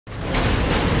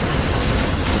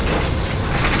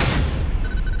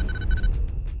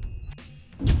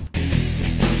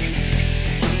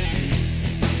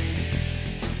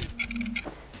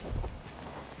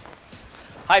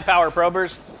Hi Power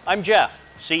Probers, I'm Jeff,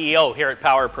 CEO here at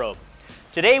Power Probe.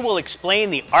 Today we'll explain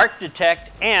the arc detect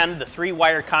and the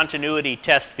 3-wire continuity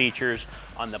test features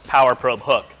on the Power Probe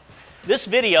hook. This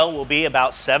video will be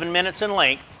about 7 minutes in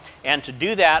length, and to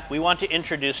do that we want to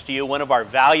introduce to you one of our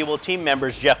valuable team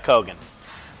members, Jeff Kogan.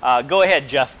 Go ahead,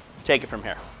 Jeff, take it from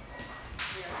here.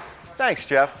 Thanks,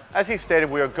 Jeff. As he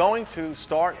stated, we are going to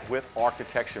start with arc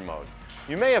detection mode.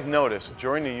 You may have noticed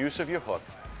during the use of your hook,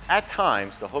 at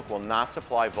times the hook will not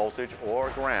supply voltage or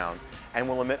ground and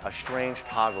will emit a strange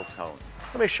toggle tone.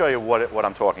 Let me show you what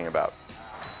I'm talking about.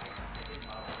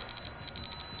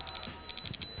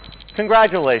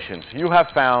 Congratulations, you have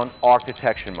found arc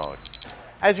detection mode.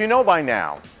 As you know by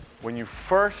now, when you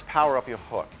first power up your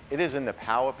hook, it is in the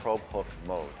Power Probe hook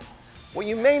mode. What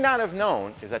you may not have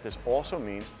known is that this also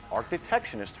means arc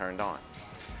detection is turned on.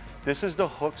 This is the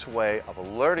hook's way of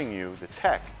alerting you, the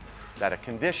tech, that a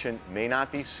condition may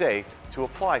not be safe to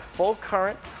apply full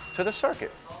current to the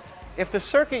circuit. If the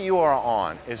circuit you are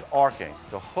on is arcing,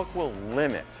 the hook will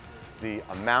limit the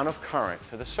amount of current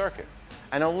to the circuit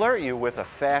and alert you with a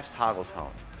fast toggle tone.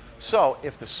 So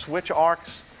if the switch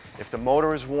arcs, if the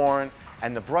motor is worn,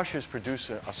 and the brushes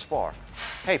produce a spark,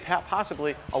 hey,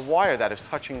 possibly a wire that is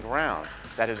touching ground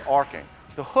that is arcing,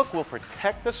 the hook will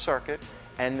protect the circuit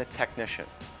and the technician.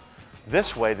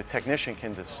 This way, the technician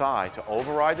can decide to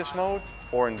override this mode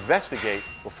or investigate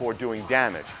before doing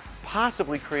damage,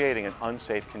 possibly creating an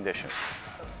unsafe condition.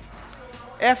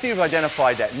 After you've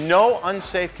identified that no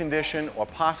unsafe condition or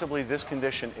possibly this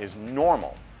condition is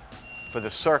normal for the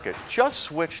circuit, just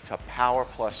switch to Power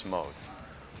Plus mode.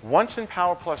 Once in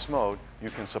Power Plus mode,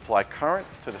 you can supply current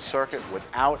to the circuit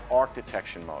without arc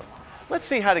detection mode. Let's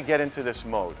see how to get into this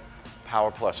mode,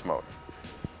 Power Plus mode.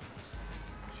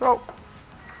 So,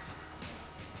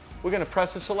 we're going to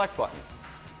press the select button.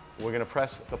 We're going to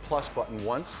press the plus button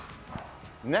once.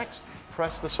 Next,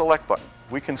 press the select button.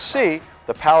 We can see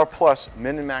the Power Plus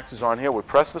min and max is on here. We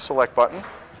press the select button.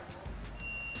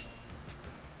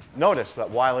 Notice that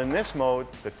while in this mode,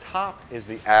 the top is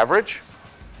the average,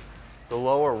 the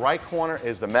lower right corner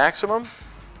is the maximum,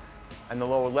 and the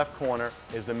lower left corner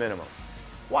is the minimum.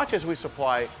 Watch as we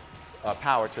supply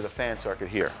power to the fan circuit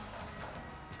here.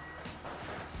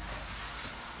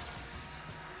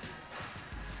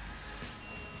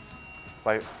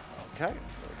 Okay.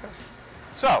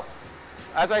 So,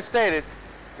 as I stated,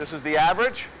 this is the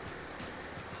average,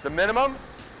 it's the minimum,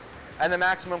 and the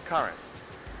maximum current.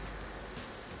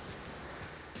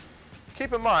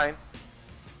 Keep in mind,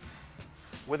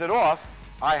 with it off,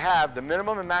 I have the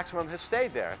minimum and maximum has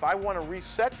stayed there. If I want to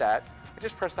reset that, I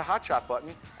just press the hotshot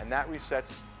button, and that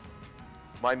resets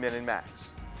my min and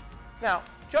max. Now,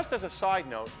 just as a side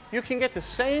note, you can get the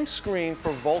same screen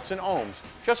for volts and ohms.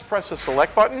 Just press the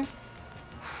select button,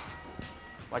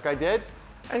 like I did,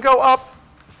 and go up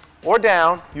or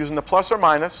down using the plus or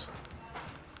minus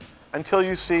until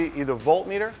you see either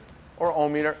voltmeter or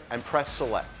ohm meter, and press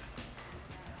select.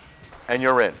 And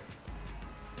you're in.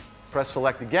 Press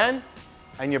select again,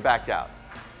 and you're backed out.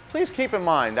 Please keep in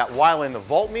mind that while in the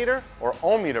voltmeter or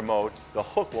ohm meter mode, the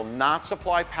hook will not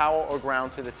supply power or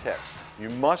ground to the tip. You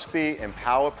must be in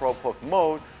Power Probe hook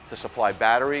mode to supply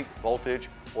battery, voltage,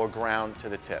 or ground to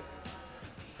the tip.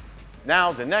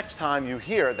 Now, the next time you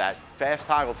hear that fast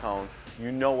toggle tone,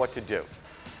 you know what to do.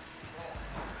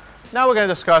 Now we're going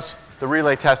to discuss the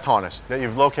relay test harness that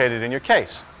you've located in your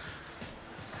case.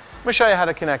 Let me show you how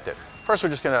to connect it. First,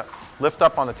 we're just going to lift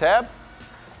up on the tab.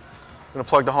 I'm going to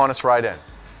plug the harness right in.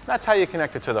 That's how you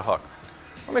connect it to the hook.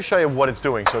 Let me show you what it's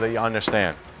doing so that you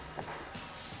understand.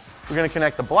 We're going to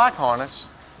connect the black harness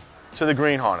to the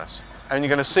green harness. And you're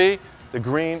going to see the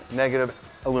green negative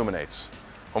illuminates.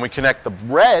 When we connect the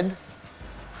red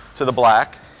to the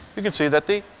black, you can see that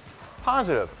the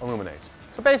positive illuminates.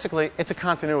 So basically, it's a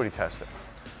continuity tester.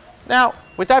 Now,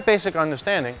 with that basic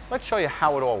understanding, let's show you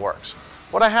how it all works.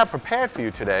 What I have prepared for you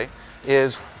today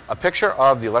is a picture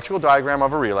of the electrical diagram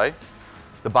of a relay,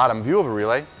 the bottom view of a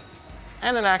relay,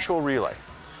 and an actual relay.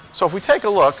 So if we take a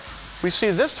look, we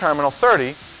see this terminal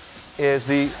 30 is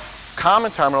the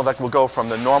common terminal that will go from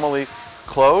the normally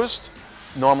closed,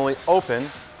 normally open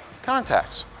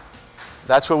contacts.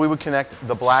 That's where we would connect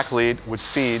the black lead, would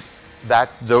feed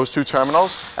those two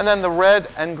terminals, and then the red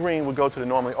and green would go to the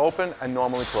normally open and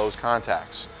normally closed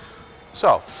contacts.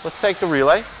 So let's take the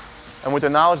relay, and with the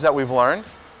knowledge that we've learned,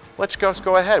 let's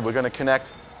go ahead. We're going to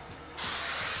connect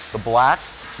the black,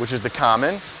 which is the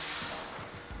common,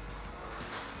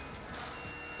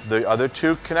 the other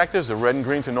two connectors, the red and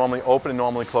green, to normally open and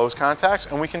normally closed contacts,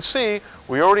 and we can see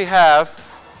we already have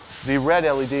the red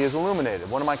LED is illuminated.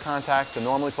 One of my contacts, the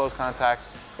normally closed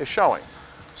contacts, is showing.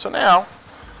 So now,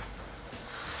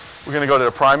 We're going to go to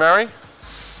the primary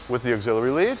with the auxiliary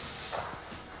lead,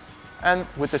 and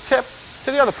with the tip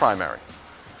to the other primary.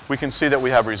 We can see that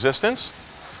we have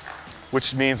resistance,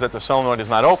 which means that the solenoid is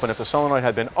not open. If the solenoid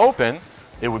had been open,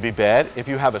 it would be bad. If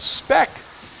you have a spec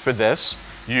for this,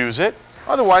 use it.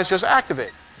 Otherwise, just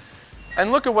activate.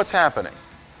 And look at what's happening.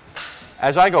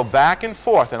 As I go back and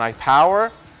forth and I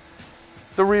power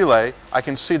the relay, I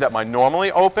can see that my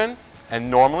normally open and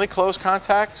normally closed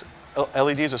contact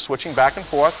LEDs are switching back and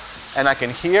forth, and I can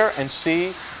hear and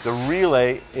see the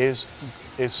relay is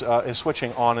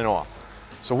switching on and off.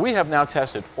 So we have now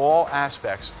tested all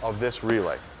aspects of this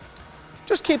relay.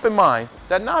 Just keep in mind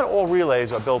that not all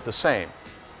relays are built the same.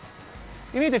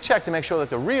 You need to check to make sure that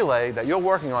the relay that you're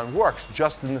working on works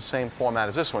just in the same format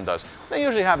as this one does. They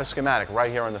usually have a schematic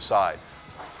right here on the side.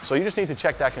 So you just need to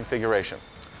check that configuration.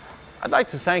 I'd like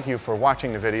to thank you for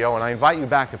watching the video, and I invite you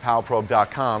back to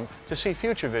powerprobe.com to see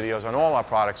future videos on all our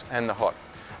products and the hook.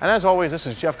 And as always, this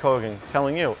is Jeff Kogan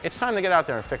telling you, it's time to get out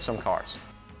there and fix some cars.